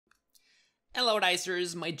Hello,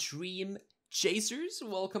 Dicers, my dream chasers.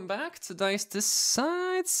 Welcome back to Dice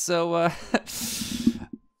Decides. So,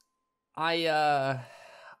 I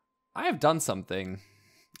have done something.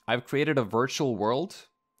 I've created a virtual world.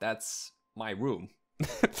 That's my room.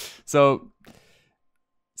 So,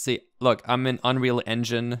 see, look, I'm in Unreal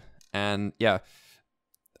Engine, and yeah,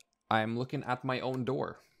 I'm looking at my own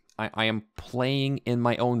door. I am playing in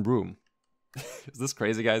my own room. Is this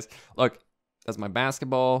crazy, guys? Look, that's my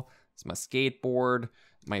basketball. It's my skateboard,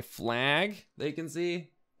 my flag that you can see.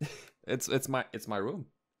 It's my room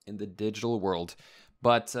in the digital world.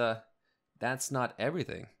 But that's not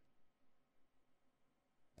everything.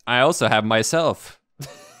 I also have myself.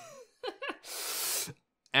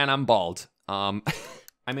 And I'm bald. I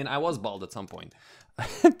mean, I was bald at some point.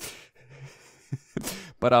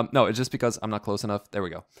 But no, it's just because I'm not close enough. There we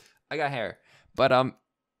go. I got hair. But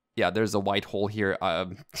yeah, there's a white hole here.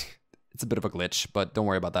 It's a bit of a glitch, but don't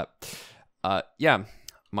worry about that. Yeah,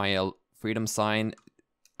 my freedom sign.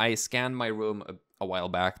 I scanned my room a while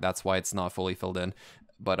back. That's why it's not fully filled in.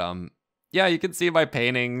 But yeah, you can see my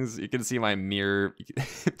paintings. You can see my mirror.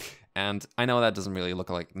 And I know that doesn't really look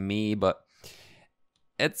like me, but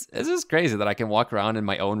it's just crazy that I can walk around in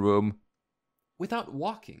my own room without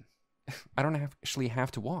walking. I don't actually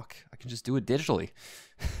have to walk. I can just do it digitally.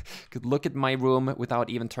 Could look at my room without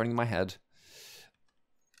even turning my head.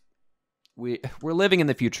 We're living in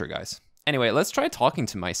the future, guys. Anyway, let's try talking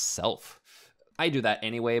to myself. I do that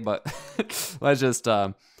anyway, but let's just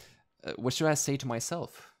what should I say to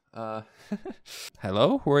myself?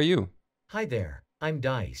 Hello, who are you? Hi there, I'm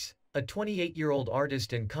Dice, a 28-year-old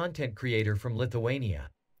artist and content creator from Lithuania.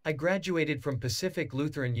 I graduated from Pacific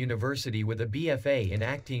Lutheran University with a BFA in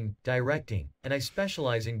acting, directing, and I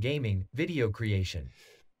specialize in gaming, video creation,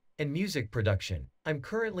 and music production. I'm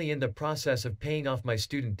currently in the process of paying off my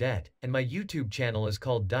student debt, and my YouTube channel is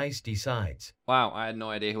called Dice Decides. Wow, I had no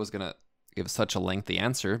idea who was gonna give such a lengthy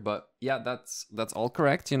answer, but yeah, that's all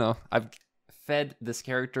correct. You know, I've fed this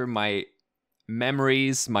character my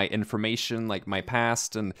memories, my information, like my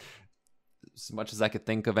past, and as much as I could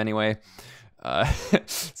think of anyway.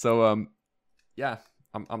 So yeah,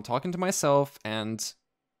 I'm talking to myself, and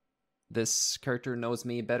this character knows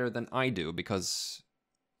me better than I do, because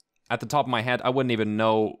at the top of my head, I wouldn't even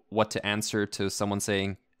know what to answer to someone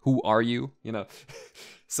saying, "Who are you?" You know.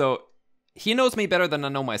 So he knows me better than I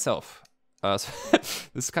know myself. So this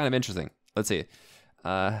is kind of interesting. Let's see.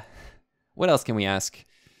 What else can we ask?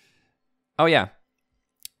 Oh yeah.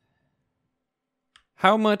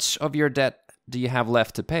 How much of your debt do you have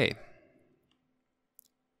left to pay?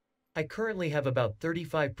 I currently have about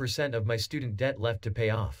 35% of my student debt left to pay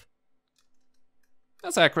off.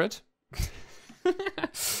 That's accurate.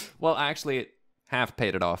 Well, I actually have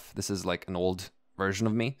paid it off. This is like an old version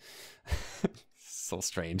of me. So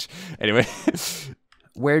strange. Anyway,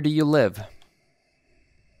 where do you live?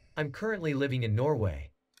 I'm currently living in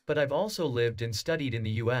Norway, but I've also lived and studied in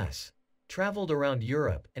the US, traveled around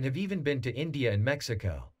Europe, and have even been to India and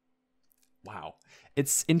Mexico. Wow.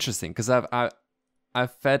 It's interesting because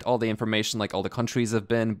I've fed all the information, like all the countries I've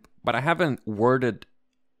been, but I haven't worded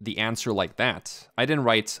the answer like that. I didn't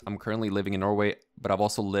write, I'm currently living in Norway, but I've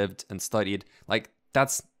also lived and studied. Like,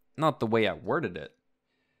 that's not the way I worded it.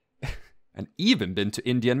 And even been to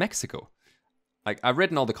India and Mexico. Like, I've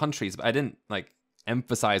written all the countries, but I didn't, like,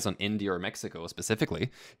 emphasize on India or Mexico specifically.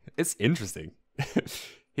 It's interesting.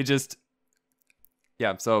 He just,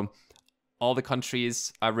 yeah, so all the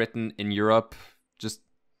countries I've written in Europe just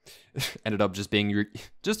ended up just being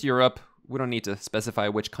just Europe. We don't need to specify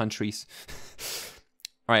which countries.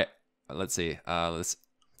 All right, let's see. Have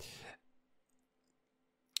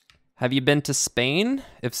you been to Spain?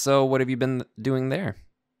 If so, what have you been doing there?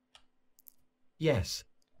 Yes,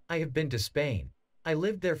 I have been to Spain. I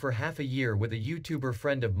lived there for half a year with a YouTuber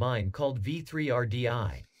friend of mine called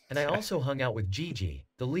V3RDI, and I also hung out with Gigi,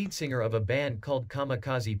 the lead singer of a band called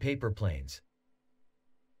Kamikaze Paper Planes.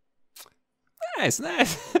 Nice,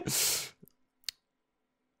 nice.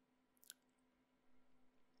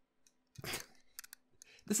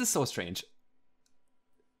 This is so strange,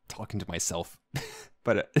 talking to myself,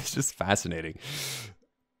 but it's just fascinating.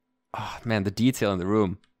 Oh, man, the detail in the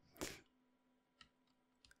room.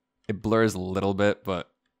 It blurs a little bit, but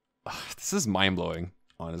this is mind-blowing,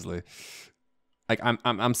 honestly. Like,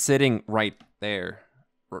 I'm sitting right there.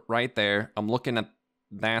 Right there. I'm looking at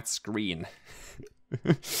that screen.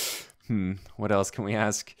 What else can we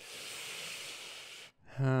ask?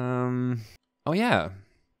 Oh yeah.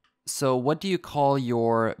 So what do you call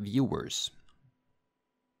your viewers?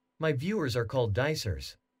 My viewers are called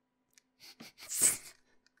Dicers.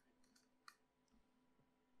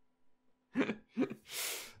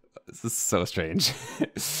 This is so strange.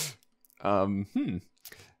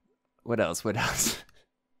 What else? What else?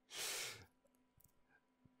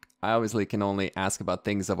 I obviously can only ask about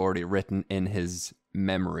things I've already written in his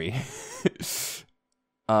memory.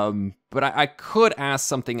 But I could ask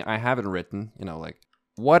something I haven't written, you know, like,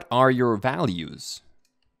 what are your values?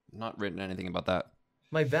 Not written anything about that.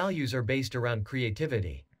 My values are based around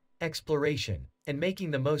creativity, exploration, and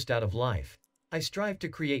making the most out of life. I strive to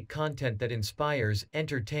create content that inspires,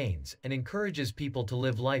 entertains, and encourages people to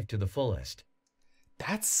live life to the fullest.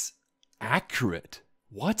 That's accurate.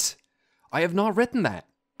 What? I have not written that.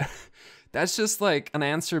 That's just like an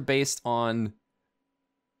answer based on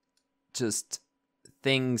just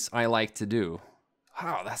things I like to do.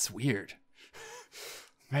 Wow, that's weird.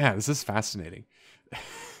 Man, this is fascinating.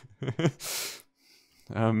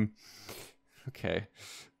 Okay.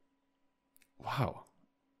 Wow.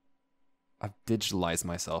 I've digitalized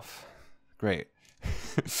myself. Great.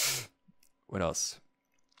 What else?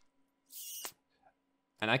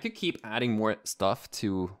 And I could keep adding more stuff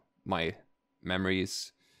to my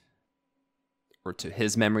memories, or to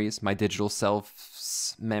his memories, my digital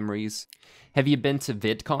self's memories. Have you been to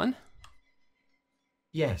VidCon?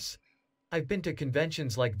 Yes. I've been to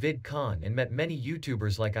conventions like VidCon and met many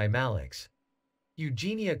YouTubers like iMalix,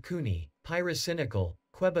 Eugenia Cooney, Pyrocynical,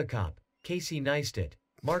 Quebecop, Casey Neistat,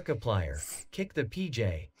 Markiplier, Kick the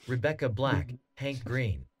PJ, Rebecca Black, Hank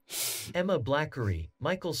Green, Emma Blackery,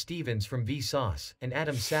 Michael Stevens from Vsauce, and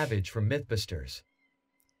Adam Savage from Mythbusters.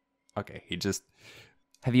 Okay,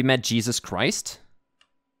 Have you met Jesus Christ?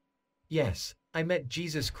 Yes, I met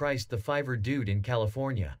Jesus Christ the Fiverr Dude in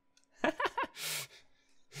California.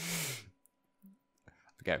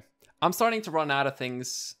 Okay. I'm starting to run out of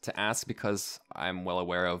things to ask because I'm well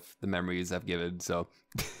aware of the memories I've given, so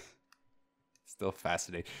still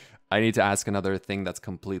fascinating. I need to ask another thing that's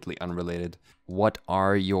completely unrelated. What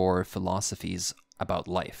are your philosophies about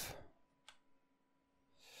life?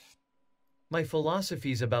 My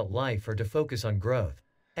philosophies about life are to focus on growth,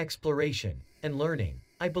 exploration, and learning.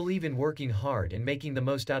 I believe in working hard and making the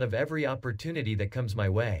most out of every opportunity that comes my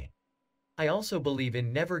way. I also believe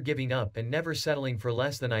in never giving up and never settling for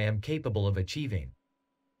less than I am capable of achieving.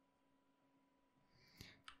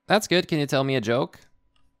 That's good. Can you tell me a joke?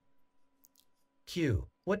 Q.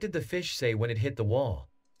 What did the fish say when it hit the wall?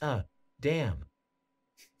 Damn.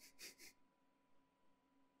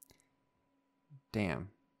 Damn.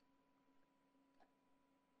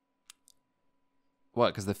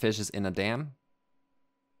 What, because the fish is in a dam?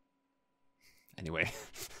 Anyway,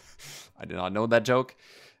 I did not know that joke.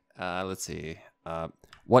 Let's see.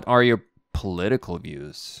 What are your political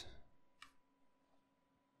views?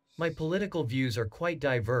 My political views are quite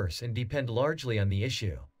diverse and depend largely on the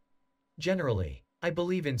issue. Generally, I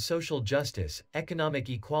believe in social justice, economic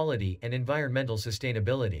equality, and environmental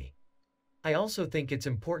sustainability. I also think it's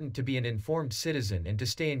important to be an informed citizen and to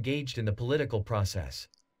stay engaged in the political process.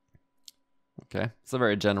 Okay, it's a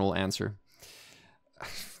very general answer.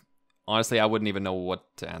 Honestly, I wouldn't even know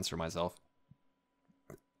what to answer myself.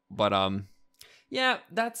 But yeah,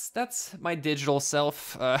 that's my digital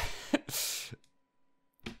self.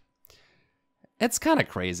 It's kind of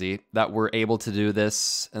crazy that we're able to do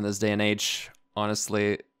this in this day and age.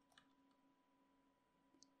 Honestly,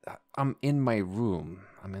 I'm in my room.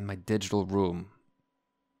 I'm in my digital room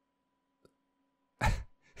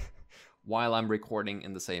while I'm recording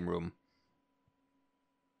in the same room.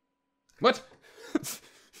 What?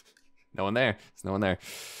 No one there. There's no one there.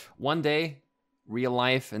 One day, real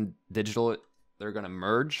life and digital, they're gonna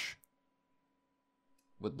merge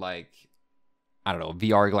with, like, I don't know,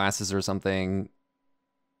 VR glasses or something,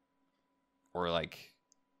 or like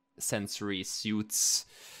sensory suits.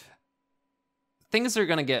 Things are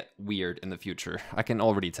gonna get weird in the future. I can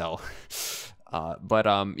already tell. But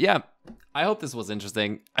yeah, I hope this was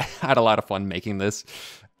interesting. I had a lot of fun making this,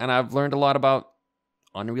 and I've learned a lot about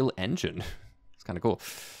Unreal Engine. It's kind of cool.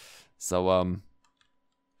 So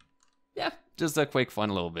yeah, just a quick fun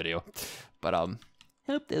little video. But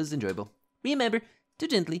hope that was enjoyable. Remember to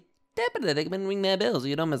gently tap it like and ring that bell so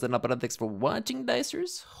you don't miss an upload. Thanks for watching,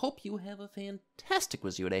 Dicers. Hope you have a fantastic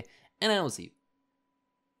rest of your day, and I will see you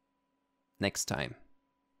next time.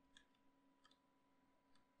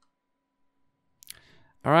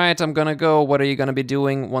 All right, I'm gonna go. What are you gonna be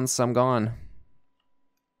doing once I'm gone?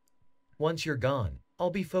 Once you're gone, I'll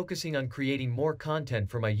be focusing on creating more content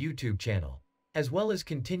for my YouTube channel, as well as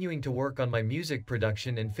continuing to work on my music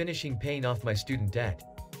production and finishing paying off my student debt.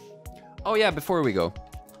 Oh yeah, before we go,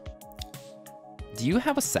 do you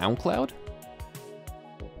have a SoundCloud?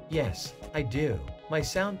 Yes, I do. My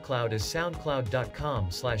SoundCloud is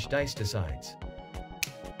soundcloud.com/dicedecides.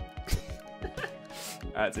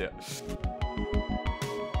 See ya.